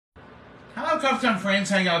Hello, Coffee Time friends.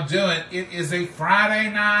 How y'all doing? It is a Friday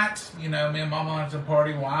night. You know, me and Mama like to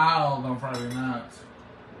party wild on Friday nights.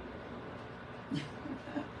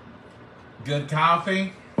 Good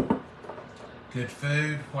coffee, good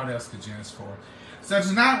food. What else could you ask for? So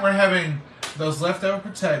tonight we're having those leftover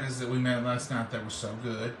potatoes that we made last night that were so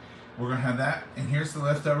good. We're going to have that. And here's the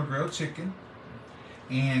leftover grilled chicken.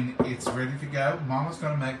 And it's ready to go. Mama's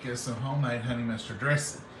going to make us some homemade honey mustard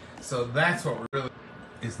dressing. So that's what we're really...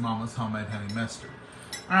 is Mama's homemade honey mustard.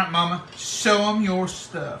 All right, Mama, show them your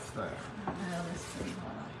stuff there. Let's see what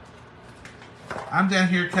I'm down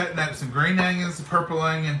here cutting up some green onions, a purple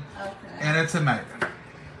onion, and a tomato.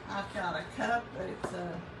 I've got a cup, but it's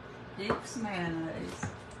a Dick's mayonnaise.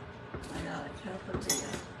 I got a cup of this.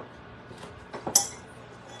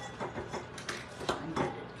 And get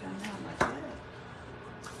it to come out like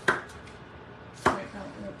that. Take out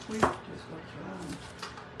real quick, just what's wrong.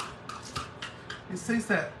 You see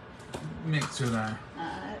that mixer there?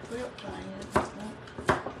 That whip thing is not.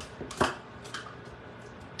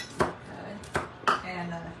 Okay. And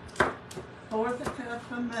a fourth a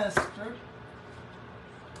cup of mustard.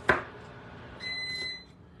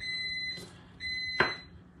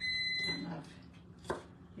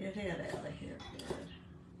 Get it out of here good.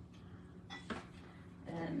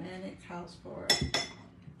 And then it calls for a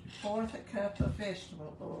fourth a cup of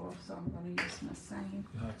vegetable oil, so I'm going to use my same.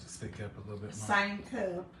 You'll have to stick up a little bit more. Same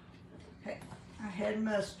cup. Okay, I had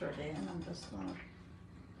mustard in. I'm just going to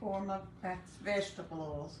pour my that's vegetable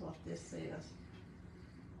oil is what this is.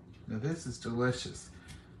 Now this is delicious.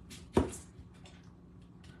 There's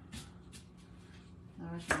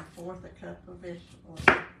my fourth a cup of vegetable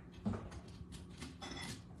oil.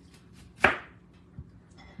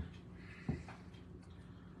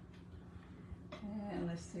 And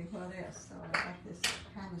let's see what else. So I got this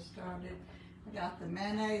kind of started. I got the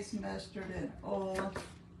mayonnaise, mustard, and oil,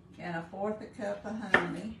 and a fourth a cup of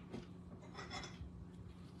honey.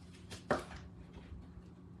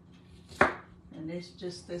 And it's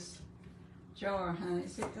just this jar of honey.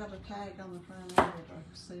 Has it got a tag on the front of it or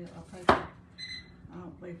seal? I'll take it. I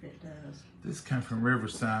don't believe it does. This came from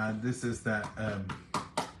Riverside. This is that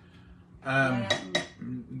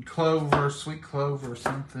clover, sweet clover or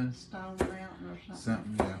something. Stone Mountain or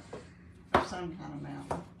something. Something, yeah. Or some kind of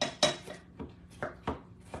mountain.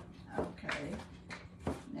 Okay.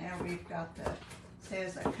 Now we've got the,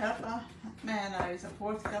 says a cup of mayonnaise, a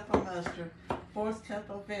fourth cup of mustard, fourth cup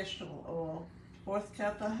of vegetable oil, fourth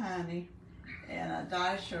cup of honey, and a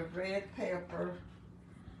dash of red pepper.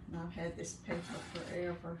 And I've had this pepper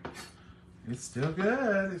forever. It's still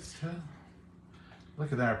good. It's still...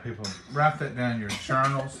 Look at that, people. Write that down in your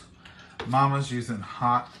journals. Mama's using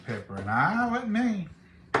hot pepper, and I wasn't me.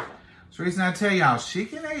 That's the reason I tell y'all, she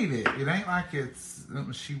can eat it. It ain't like it's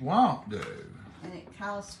something she won't do. And it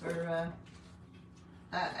calls for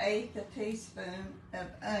an eighth a teaspoon of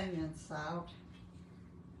onion salt.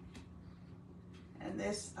 And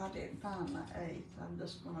this, I didn't find my eighth. I'm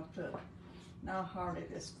just going to put no hardly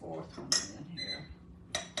this fourth one in here.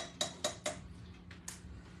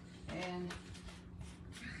 And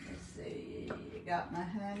let's see, you got my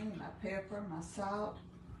honey, my pepper, my salt,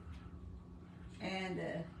 and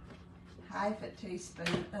a half a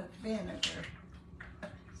teaspoon of vinegar,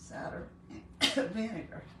 cider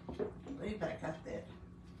vinegar. I believe I got that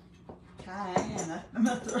cayenne up in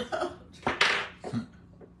my throat.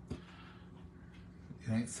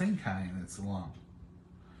 You ain't seen cayenne, it's long.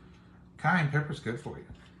 Cayenne pepper's good for you.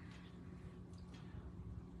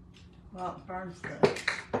 Well, it burns the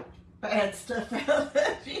bad stuff out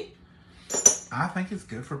of you. I think it's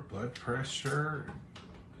good for blood pressure.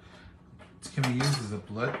 It can be used as a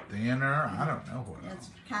blood thinner. I don't know what else.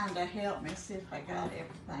 It's kind of helped me see if I got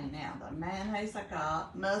everything now. The mayonnaise I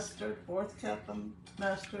got, mustard, fourth cup of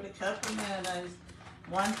mustard, a cup of mayonnaise,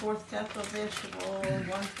 1/4 cup of vegetable oil,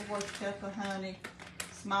 1/4 cup of honey,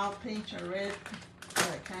 small pinch of red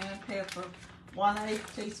cayenne pepper, 1/8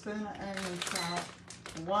 teaspoon of onion salt,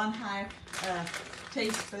 1/2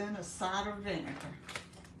 teaspoon of cider vinegar.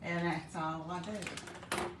 And that's all I do.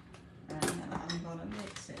 And then I'm going to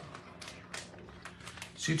mix it.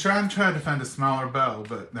 She tried to find a smaller bowl,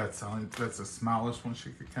 but that's the smallest one she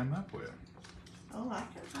could come up with. Oh, I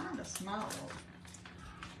could find a small one.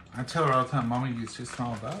 I tell her all the time, Mama, you use too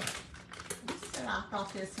small a bowl. I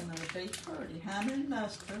thought this one would be pretty. Honey and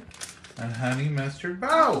mustard. A honey mustard bowl.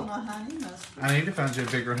 Oh, my honey mustard. I need to find you a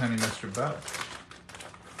bigger honey mustard bowl.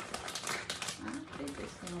 I think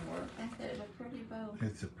it's going to work. I think that's a pretty bowl.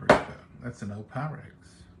 It's a pretty bowl. That's an old Pyrex.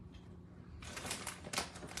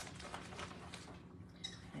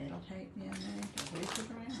 It'll take me a minute to whip it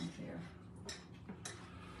around here.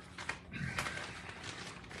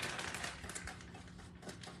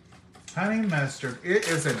 Honey mustard. It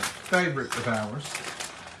is a favorite of ours.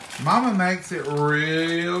 Mama makes it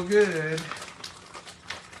real good.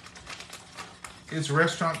 It's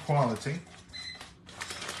restaurant quality.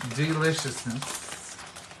 Deliciousness.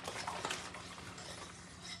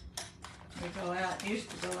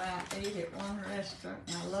 Used to go out and eat at one restaurant,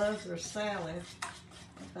 and I love their salad,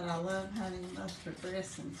 but I love honey mustard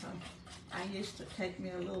dressing, so I used to take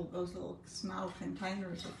me those little small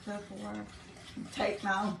containers of Tupperware and take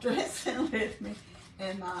my own dressing with me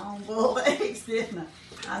and my own boiled eggs, didn't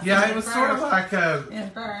I? Yeah, it was sort of like a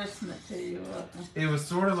embarrassment to you, wasn't it? It was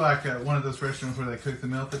sort of like one of those restaurants where they cook the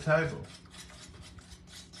meal at the table.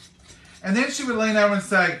 And then she would lean over and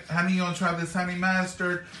say, honey, you want to try this honey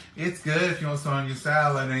mustard? It's good if you want some on your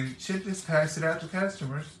salad. And she'd just pass it out to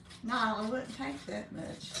customers. No, I wouldn't take that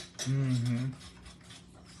much. Mm-hmm.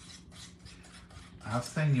 I've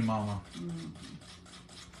seen you, Mama. Mm-hmm.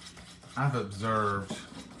 I've observed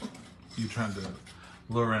you trying to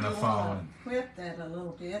lure in a phone. Whip that a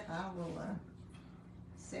little bit. I will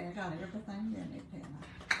see I got everything in it, didn't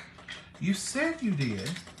I? You said you did.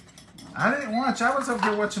 I didn't watch. I was over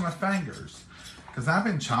here watching my fingers. Because I've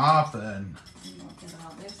been chopping. I'm going to get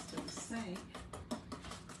all this to the sink.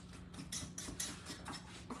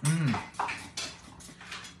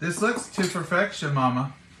 This looks to perfection,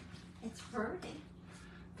 Mama. It's pretty.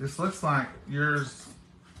 This looks like yours.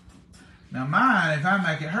 Now mine, if I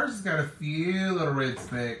make it, hers has got a few little red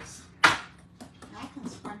specks. I can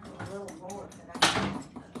sprinkle a little more if it ain't.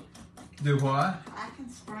 Do what? I can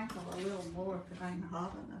sprinkle a little more if it ain't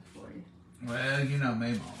hot enough for you. Well, you know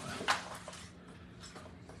me, Mama.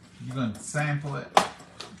 You gonna sample it?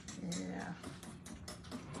 Yeah.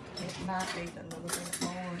 It might be a little bit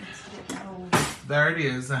more. It's getting old. There it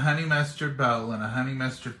is, a honey mustard bowl and a honey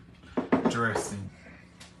mustard dressing.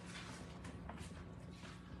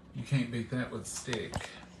 You can't beat that with a stick.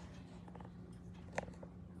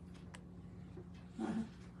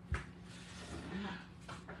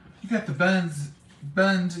 You got the buns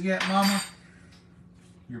yet, Mama?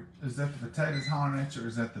 Is that the potatoes hollering at you, or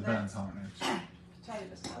is that the buns hollering at you?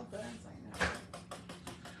 Potatoes, no buns, I know.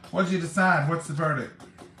 What'd you decide? What's the verdict?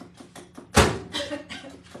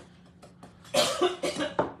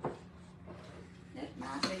 It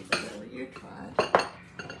might be the little you tried.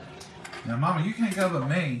 Now, Mama, you can't go with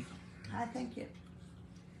me. I think it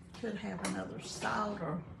could have another salt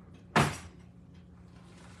or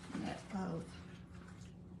that both.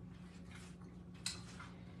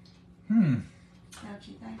 Don't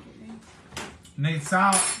you think it needs? Need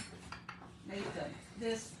salt?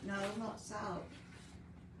 No, not salt.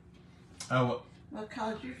 Oh,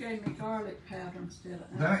 Because you gave me garlic powder instead of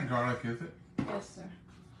that ain't garlic, is it? Yes, sir.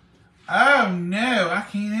 Oh, no, I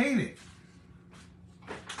can't eat it.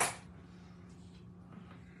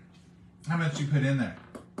 How much you put in there?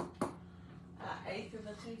 An eighth of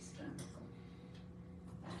a teaspoon.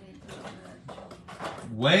 I didn't put much.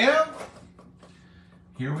 Well,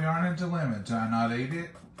 here we are in a dilemma. Do I not eat it?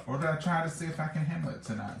 Or do I try to see if I can handle it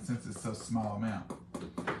tonight since it's so small amount?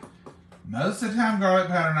 Most of the time, garlic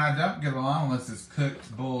powder and I don't get along unless it's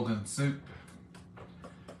cooked, boiled in soup.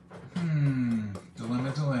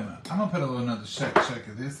 Dilemma. I'm going to put another shake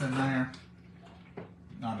of this in there.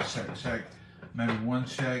 Not a shake. Maybe one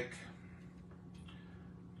shake.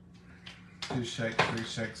 2 shakes, 3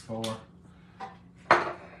 shakes, 4.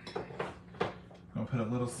 I'm going to put a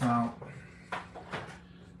little salt.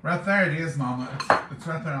 Right there it is, Mama. It's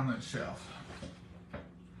right there on that shelf.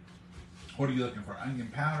 What are you looking for? Onion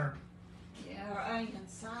powder? Yeah, or onion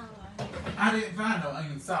salad. I didn't find no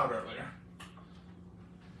onion salt earlier.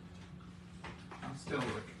 I'm still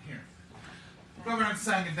looking. Here. Go over and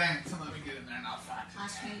sing and dance and let me get in there and I'll find it. I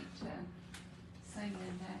can't sing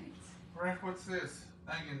and dance. Rick, what's this?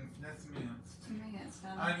 Onion, that's minced. To me, it's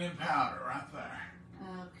not. Onion powder right there.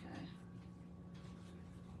 Okay.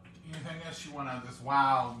 Anything else you want out of this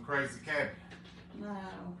wild and crazy cabinet? No.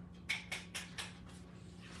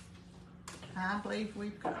 I believe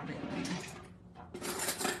we've got it.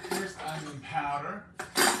 Here's onion powder.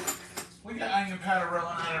 We got onion powder rolling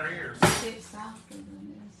out our ears. It's softer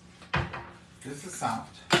than this. This is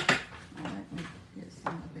soft. Now, let me get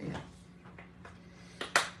some of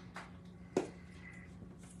it.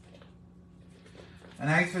 An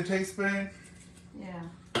eighth of a teaspoon? Yeah.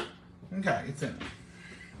 Okay, it's in.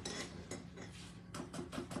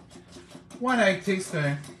 1/8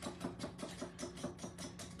 teaspoon.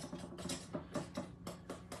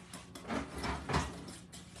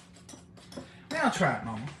 Now try it,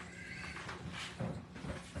 Mama.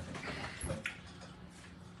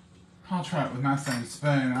 I'll try it with my same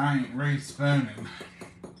spoon. I ain't re-spooning.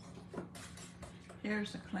 Here,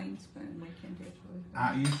 There's a clean spoon we can dip with.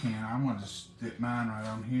 You can. I'm going to just dip mine right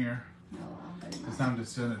on here. No, I'll do Because mine. I'm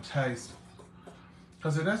just doing a taste.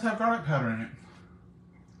 Because it does have garlic powder in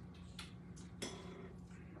it.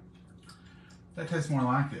 That tastes more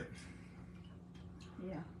like it.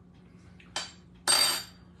 Yeah.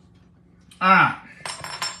 Alright.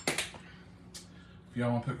 If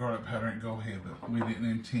y'all want to put garlic powder in, go ahead, but we didn't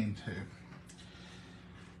intend to.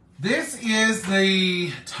 This is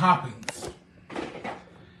the toppings.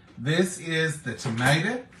 This is the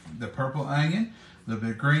tomato, the purple onion, the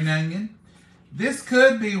big green onion. This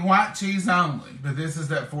could be white cheese only, but this is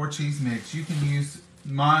that 4-cheese mix. You can use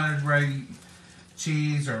Monterey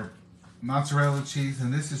cheese or mozzarella cheese,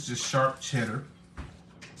 and this is just sharp cheddar.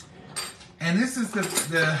 And this is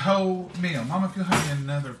the whole meal. Mama, if you'll have me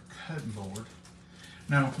another cutting board.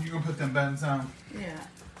 No, you're going to put them buns on? Yeah.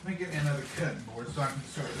 Let me get me another cutting board so I can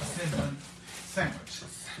start assembling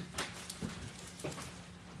sandwiches.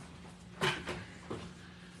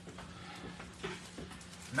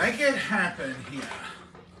 Make it happen here.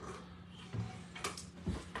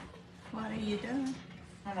 What are you doing?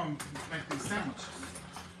 I'm going to make these sandwiches.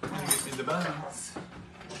 I'm going to get me the buns.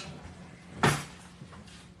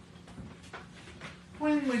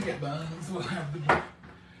 When we get buns, we'll have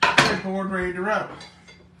the board ready to roll.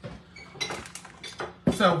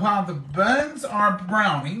 So while the buns are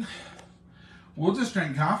browning, we'll just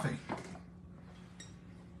drink coffee.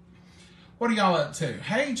 What are y'all up to?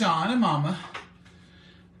 Hey, John and Mama.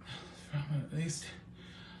 From at least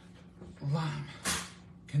Lime,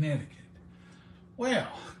 Connecticut. Well,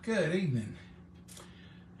 good evening.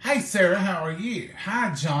 Hey, Sarah, how are you?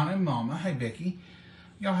 Hi, John and Mama. Hey, Becky.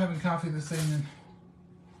 Y'all having coffee this evening?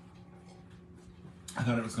 I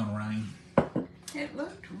thought it was going to rain. It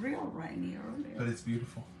looked real rainy earlier. But it's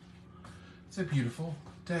beautiful. It's a beautiful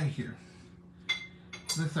day here.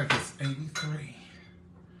 Looks like it's 83.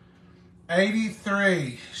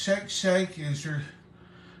 83. Shake, shake is your...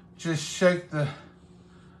 Just shake the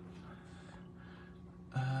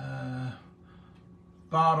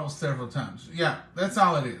bottle several times. Yeah, that's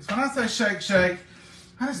all it is. When I say shake, shake,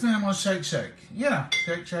 I just mean I'm going to shake, shake. Yeah,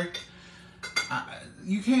 shake, shake.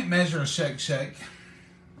 You can't measure a shake, shake.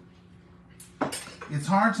 It's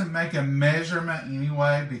hard to make a measurement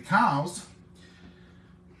anyway because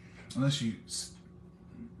unless you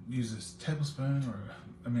use a tablespoon or,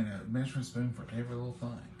 a measuring spoon for every little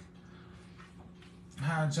thing.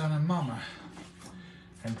 Hi, John and Mama.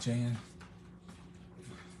 Hey, Jan.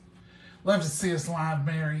 Love to see us live,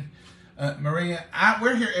 Mary. Maria,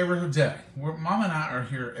 we're here every day. Mama and I are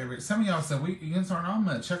here every... Some of y'all said, you guys aren't on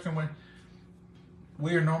much.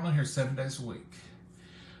 We are normally here 7 days a week.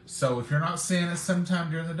 So if you're not seeing us sometime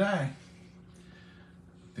during the day,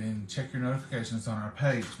 then check your notifications on our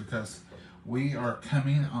page because we are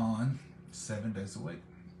coming on 7 days a week.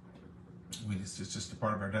 It's just a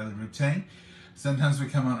part of our daily routine. Sometimes we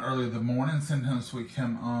come on early in the morning. Sometimes we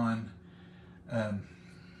come on,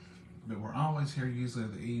 but we're always here usually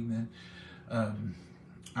in the evening.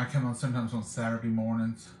 I come on sometimes on Saturday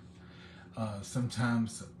mornings.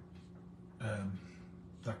 Sometimes,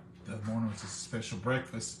 like the morning was a special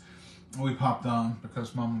breakfast. We popped on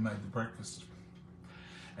because Mama made the breakfast.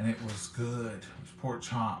 And it was good. It was pork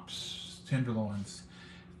chops, tenderloins,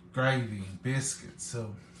 gravy, biscuits.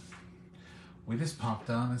 So we just popped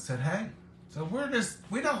on and said, hey. So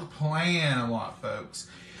we don't plan a lot, folks.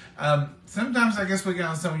 Sometimes I guess we get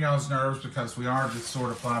on some of y'all's nerves because we are just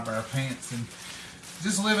sort of fly by our pants and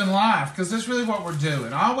just living life, because that's really what we're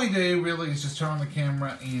doing. All we do really is just turn on the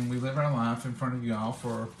camera and we live our life in front of y'all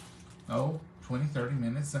for, 20, 30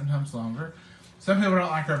 minutes, sometimes longer. Some people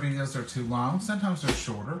don't like our videos, they're too long. Sometimes they're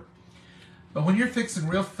shorter. But when you're fixing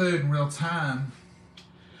real food in real time,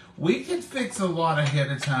 we can fix a lot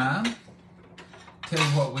ahead of time. Tell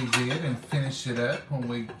you what we did and finish it up when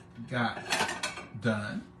we got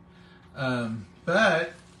done.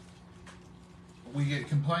 But we get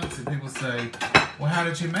complaints that people say, well, how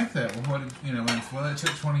did you make that? Well, well, it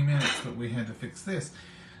took 20 minutes, but we had to fix this.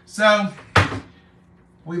 So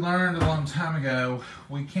we learned a long time ago,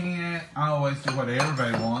 we can't always do what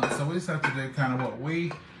everybody wants. So we just have to do kind of what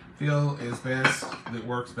we feel is best, that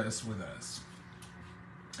works best with us.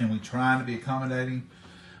 And we try to be accommodating,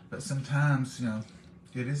 but sometimes,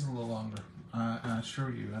 it is a little longer. I assure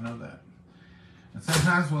you, I know that. And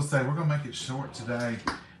sometimes we'll say, we're going to make it short today.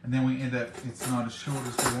 And then we end up, it's not as short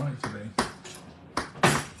as we want it to be.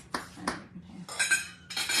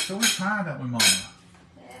 So we try, don't we, Mama?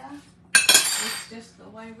 Yeah. It's just the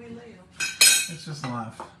way we live. It's just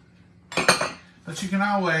life. But you can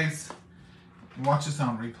always watch us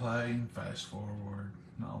on replay and fast forward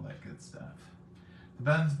and all that good stuff. The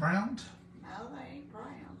bun's browned? No, they ain't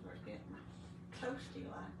brown. They're getting toasty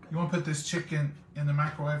like. You want to put this chicken in the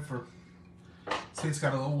microwave for... See, it's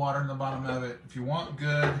got a little water in the bottom of it. If you want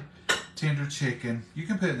good, tender chicken, you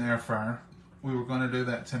can put it in the air fryer. We were going to do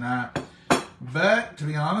that tonight. But, to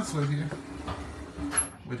be honest with you,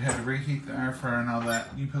 we'd have to reheat the air fryer and all that.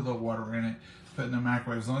 You put a little water in it, put it in the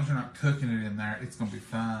microwave. As long as you're not cooking it in there, it's going to be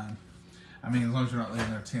fine. I mean, as long as you're not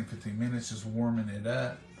leaving there 10, 15 minutes, just warming it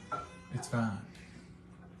up, it's fine.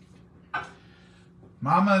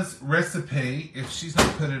 Mama's recipe, if she's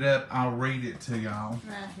not put it up, I'll read it to y'all.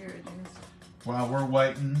 Right here it is. While we're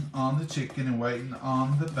waiting on the chicken and waiting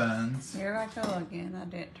on the buns. Here I go again. I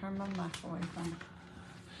didn't turn my microwave on.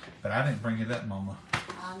 But I didn't bring it up, Mama.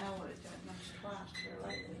 I know it done this twice here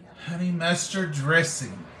lately. Honey mustard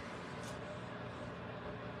dressing.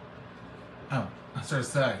 Oh, I started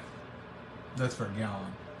to say, that's for a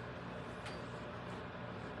gallon.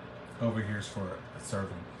 Over here's for a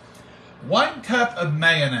serving. 1 cup of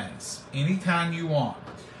mayonnaise, anytime you want.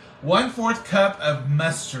 1/4 cup of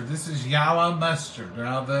mustard. This is yellow mustard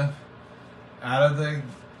out of the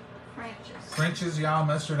French's yellow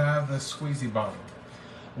mustard out of the squeezy bottle.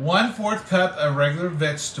 1/4 cup of regular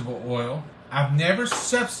vegetable oil. I've never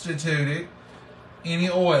substituted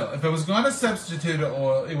any oil. If I was going to substitute an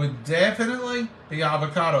oil, it would definitely be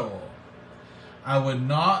avocado oil. I would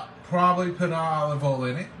not probably put olive oil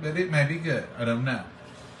in it, but it may be good. I don't know.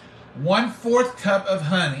 1/4 cup of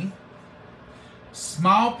honey.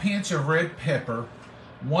 Small pinch of red pepper,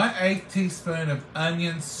 1/8 teaspoon of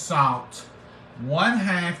onion salt,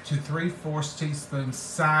 1/2 to 3/4 teaspoon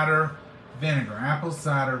cider vinegar, apple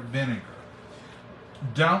cider vinegar.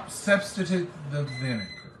 Don't substitute the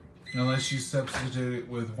vinegar unless you substitute it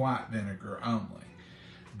with white vinegar only.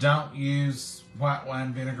 Don't use white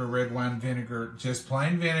wine vinegar, red wine vinegar, just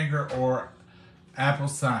plain vinegar or apple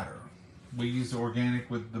cider. We use organic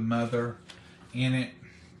with the mother in it.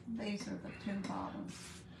 These are the 2 bottoms.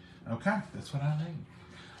 Okay, that's what I need.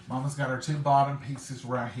 Mama's got our 2 bottom pieces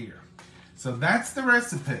right here. So that's the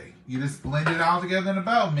recipe. You just blend it all together in a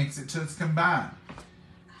bowl, mix it till it's combined.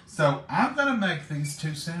 So I'm going to make these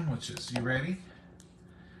 2 sandwiches. You ready?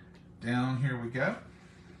 Down here we go.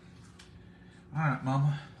 All right,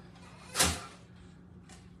 Mama.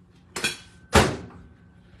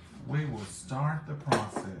 We will start the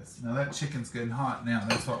process. Now that chicken's getting hot now.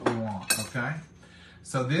 That's what we want, okay?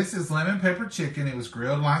 So this is lemon pepper chicken. It was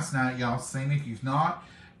grilled last night. Y'all seen it. If you've not,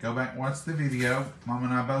 go back and watch the video. Mom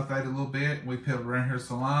and I both ate a little bit. We peeled around here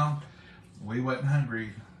so long, we wasn't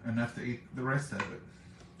hungry enough to eat the rest of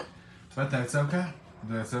it. But that's okay.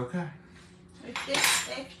 That's okay. It's just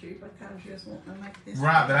extra because you just want to make this.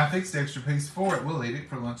 Right, but I fixed the extra piece for it. We'll eat it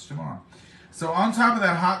for lunch tomorrow. So on top of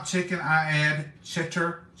that hot chicken, I add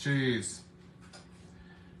cheddar cheese.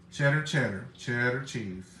 Cheddar, cheddar, cheddar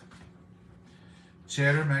cheese.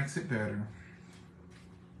 Cheddar makes it better.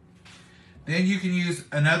 Then you can use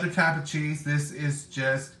another type of cheese. This is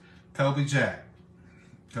just Colby Jack.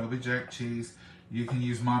 Colby Jack cheese. You can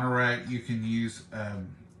use Monterey. You can use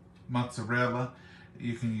mozzarella.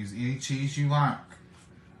 You can use any cheese you like.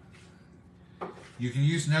 You can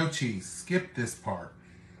use no cheese. Skip this part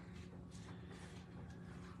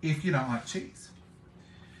if you don't like cheese.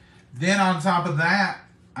 Then on top of that,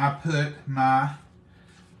 I put my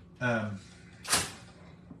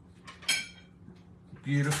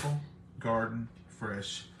beautiful garden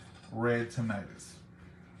fresh red tomatoes.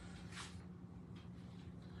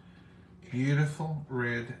 Beautiful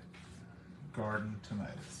red garden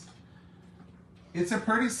tomatoes. It's a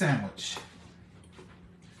pretty sandwich.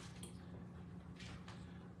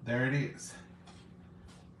 There it is.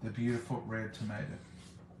 The beautiful red tomato.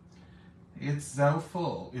 It's so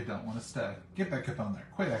full, it don't want to stay. Get back up on there.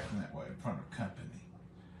 Quit acting that way in front of company.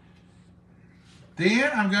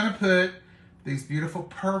 Then I'm going to put these beautiful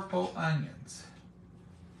purple onions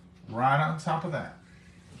right on top of that.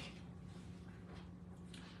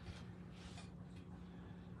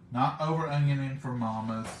 Not over onioning for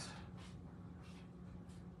mamas.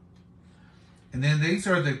 And then these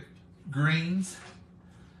are the greens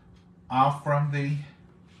off from the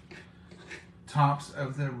tops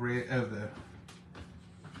of the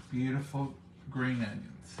beautiful green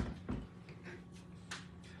onions.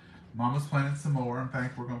 Mama's planting some more. In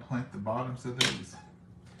fact, we're going to plant the bottoms of these.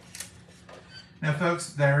 Now,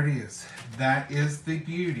 folks, there it is. That is the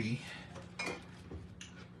beauty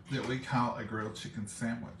that we call a grilled chicken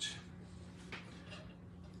sandwich.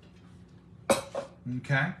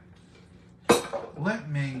 Okay? Let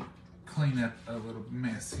me clean up a little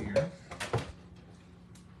mess here.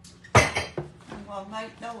 Well,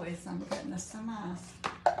 make noise. I'm getting us some ice.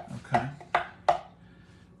 Okay.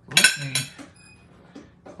 Let me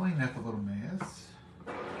clean up a little mess.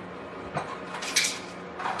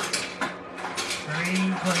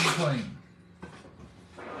 clean, clean.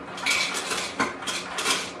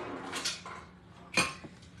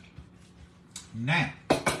 Now,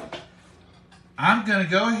 I'm going to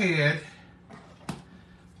go ahead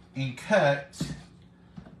and cut.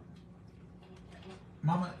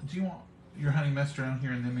 Mama, do you want your honey mustard on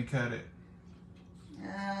here and then we cut it?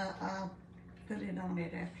 I'll put it on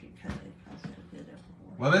it after you cut it because it'll get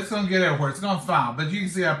everywhere. Well, it's going to get everywhere. It's going to fall, but you can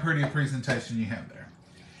see how pretty a presentation you have there.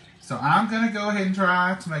 So I'm going to go ahead and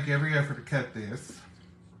try to make every effort to cut this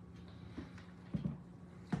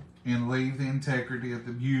and leave the integrity of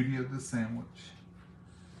the beauty of the sandwich.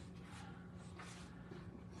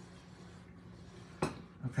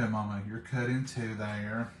 Okay, Mama, you're cut in two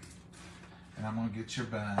there. And I'm going to get your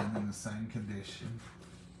bun in the same condition.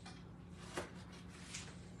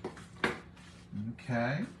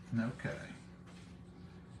 Okay, okay.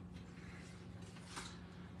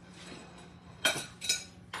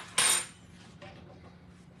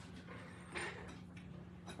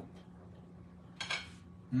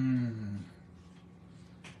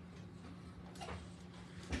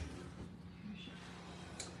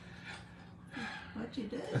 What'd you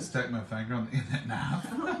do? I stuck my finger in that knife.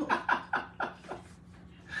 Oh.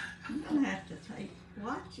 I'm gonna have to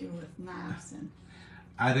watch you with knives and.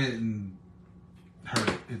 I didn't hurt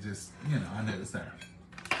it. It just, you know, I knew it was there.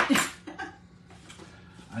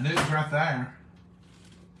 I knew it was right there.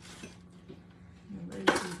 You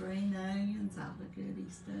lose some green onions, all the goody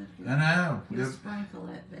stuff. I know. You'll sprinkle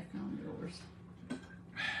that back on yours.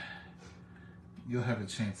 You'll have a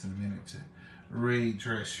chance in a minute to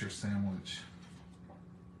redress your sandwich.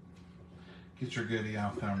 Get your goodie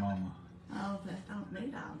off there, Mama. Oh, that don't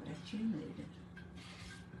need all that. You need it.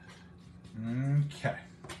 Okay.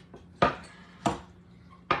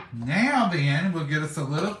 Now then, we'll get us a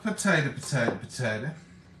little potato.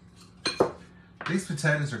 These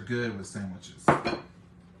potatoes are good with sandwiches.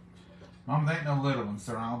 Mom, they ain't no little ones.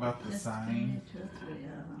 They're all about the same. Two or three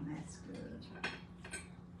of them. That's good.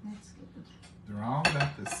 That's good. They're all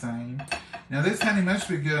about the same. Now this honey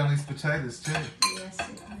mustard be good on these potatoes too. Yes,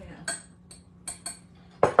 it will.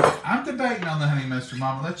 I'm debating on the honey mustard,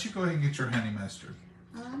 Mama. Let you go ahead and get your honey mustard.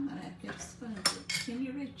 Oh, I'm gonna have to get a spoon. Can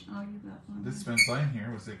you reach? Oh, you got one. This spoon's laying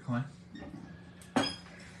here. Was it clean?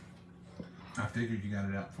 I figured you got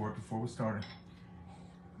it out for it before we started.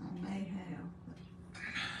 I may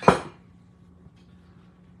have.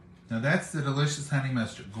 Now that's the delicious honey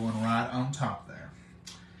mustard going right on top there.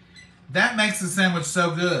 That makes the sandwich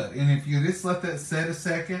so good. And if you just let that set a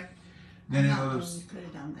second, then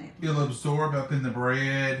it'll absorb up in the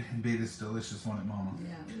bread and be this delicious one at Mama.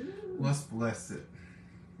 Yeah. Ooh. Let's bless it.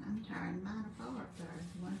 I'm tearing mine apart there.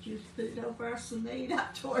 Once you put it over some meat, I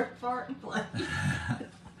tore it apart and played.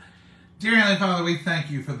 Dear Heavenly Father, we thank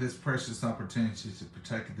you for this precious opportunity to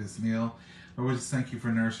partake of this meal. Lord, we just thank you for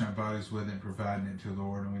nourishing our bodies with it and providing it to the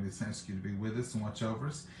Lord. And we just ask you to be with us and watch over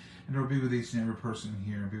us. And Lord, be with each and every person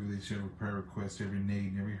here and be with each and every prayer request, every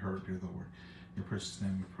need, and every hurt, dear Lord. In your precious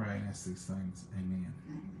name we pray and ask these things. Amen.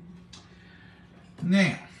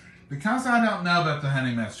 Now, because I don't know about the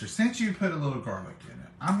honey mustard, since you put a little garlic in it,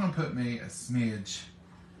 I'm going to put me a smidge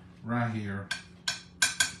right here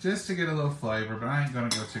just to get a little flavor, but I ain't going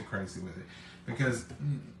to go too crazy with it because...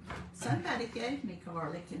 Somebody gave me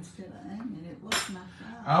garlic instead of onion. It was my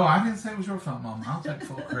fault. Oh, I didn't say it was your fault, Mom. I'll take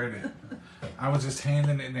full credit. I was just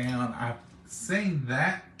handing it down. I've seen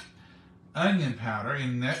that onion powder,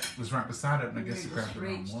 and that was right beside it, and I guess it grabbed the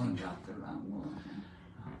wrong one. Got the wrong one.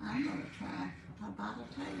 I'm going to try a bottle of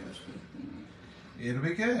potatoes with me. It'll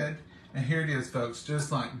be good. And here it is, folks,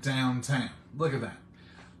 just like downtown. Look at that.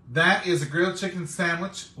 That is a grilled chicken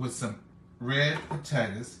sandwich with some red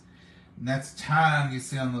potatoes. And that's thyme you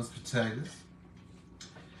see on those potatoes.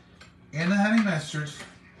 And the honey mustard.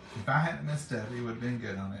 If I hadn't messed up, it would have been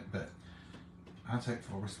good on it. But I take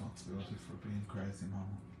full responsibility for being crazy,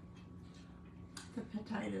 Mama. The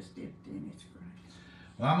potatoes dipped in, it's great.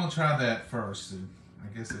 Well, I'm going to try that first. And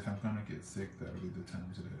I guess if I'm going to get sick, that'll be the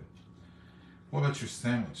time to do it. What about your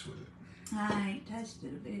sandwich with it? I ain't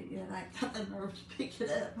tasted a bit yet. I got the nerve to pick it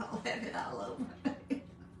up. I'll have it all over me.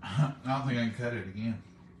 I don't think I can cut it again.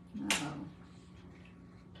 No.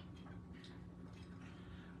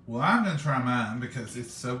 Well, I'm going to try mine because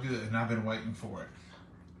it's so good and I've been waiting for it.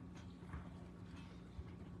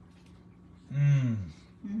 Mmm.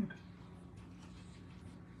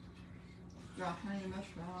 Drop honey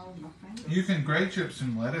mustard all over my fingers. You can grate chips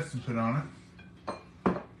and lettuce and put on it. No,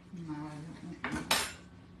 I don't want that.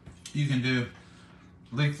 You can do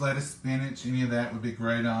leaf lettuce, spinach, any of that would be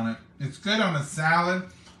great on it. It's good on a salad.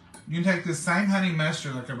 You can take this same honey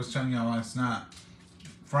mustard like I was telling y'all last night.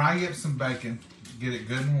 Fry up some bacon. Get it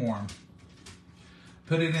good and warm.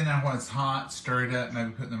 Put it in there when it's hot, stir it up, maybe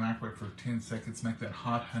put it in the microwave for 10 seconds, make that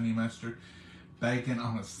hot honey mustard. Bacon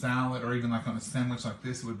on a salad or even like on a sandwich like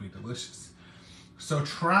this, it would be delicious. So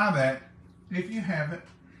try that if you haven't.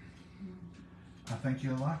 I think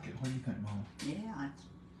you'll like it. What do you think, Mama? Yeah,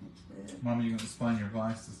 it's good. Mama, you gonna explain your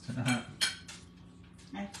glasses tonight?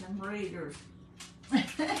 That's some readers.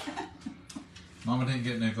 Mama didn't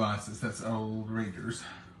get new glasses. That's old readers.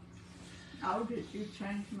 Oh, did you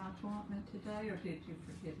change my appointment today, or did you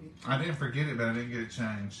forget it? I didn't forget it, but I didn't get it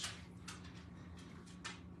changed.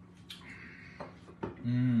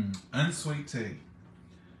 Unsweet tea.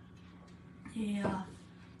 Yeah.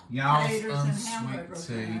 Y'all's Potatoes and unsweet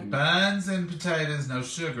tea. hamburger Buns and potatoes, no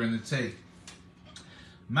sugar in the tea.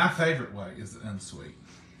 My favorite way is unsweet.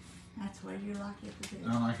 That's the way you like it to be.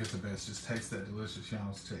 I like it the best. Just taste that delicious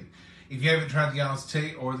Y'all's tea. If you haven't tried the Y'all's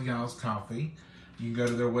tea or the Y'all's coffee, you can go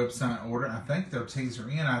to their website and order. I think their teas are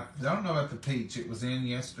in. I don't know about the peach. It was in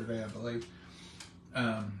yesterday, I believe.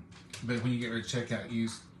 But when you get ready to check out,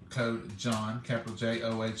 use code JOHN, capital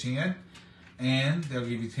JOHN, and they'll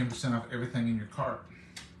give you 10% off everything in your cart.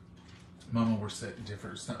 Mama, we're setting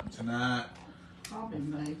different something tonight. Probably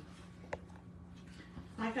me.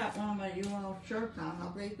 I got one of my UL shirts on. I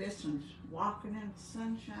believe this one's walking in the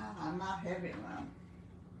sunshine. I might have it wrong.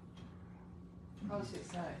 What does it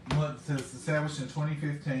say? Well, it says established in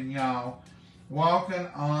 2015, y'all. Walking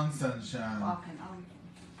on sunshine. Walking on.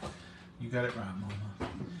 You got it right,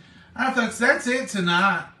 Mama. All right, folks, that's it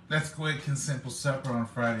tonight. That's quick and simple supper on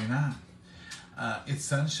Friday night. It's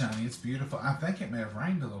sunshiny. It's beautiful. I think it may have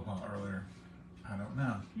rained a little while earlier. I don't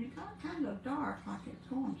know. It got kind of dark like it's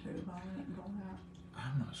going to, but I didn't go out.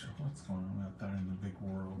 I'm not sure what's going on out there in the big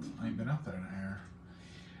world. I ain't been out there in an hour.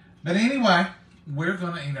 But anyway, we're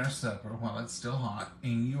going to eat our supper while it's still hot.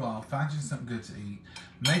 And you all find you something good to eat.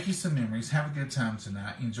 Make you some memories. Have a good time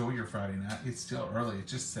tonight. Enjoy your Friday night. It's still early.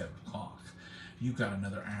 It's just 7 o'clock. You've got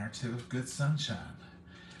another hour or two of good sunshine.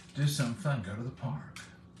 Do something fun. Go to the park.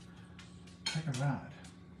 Take a ride.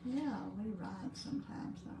 Yeah, we ride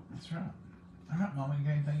sometimes, though. That's right. All right, Mama, you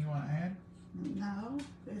got anything you want to add? No,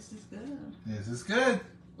 this is good. This is good.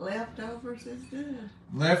 Leftovers is good.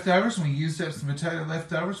 Leftovers. We used up some potato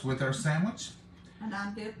leftovers with our sandwich. And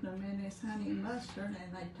I dipped them in this honey mustard,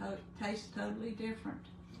 and they taste totally different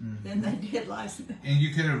than they did last night. And you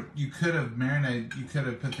could have marinated. You could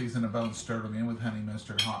have put these in a bowl and stirred them in with honey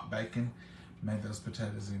mustard, hot bacon, made those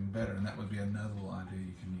potatoes even better. And that would be another little idea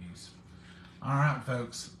you can use. All right,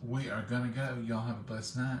 folks, we are gonna go. Y'all have a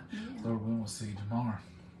blessed night. Yeah. Lord willing, we'll see you tomorrow.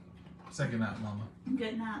 Say good night, Mama.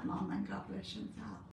 Good night, Mama, and God bless you all.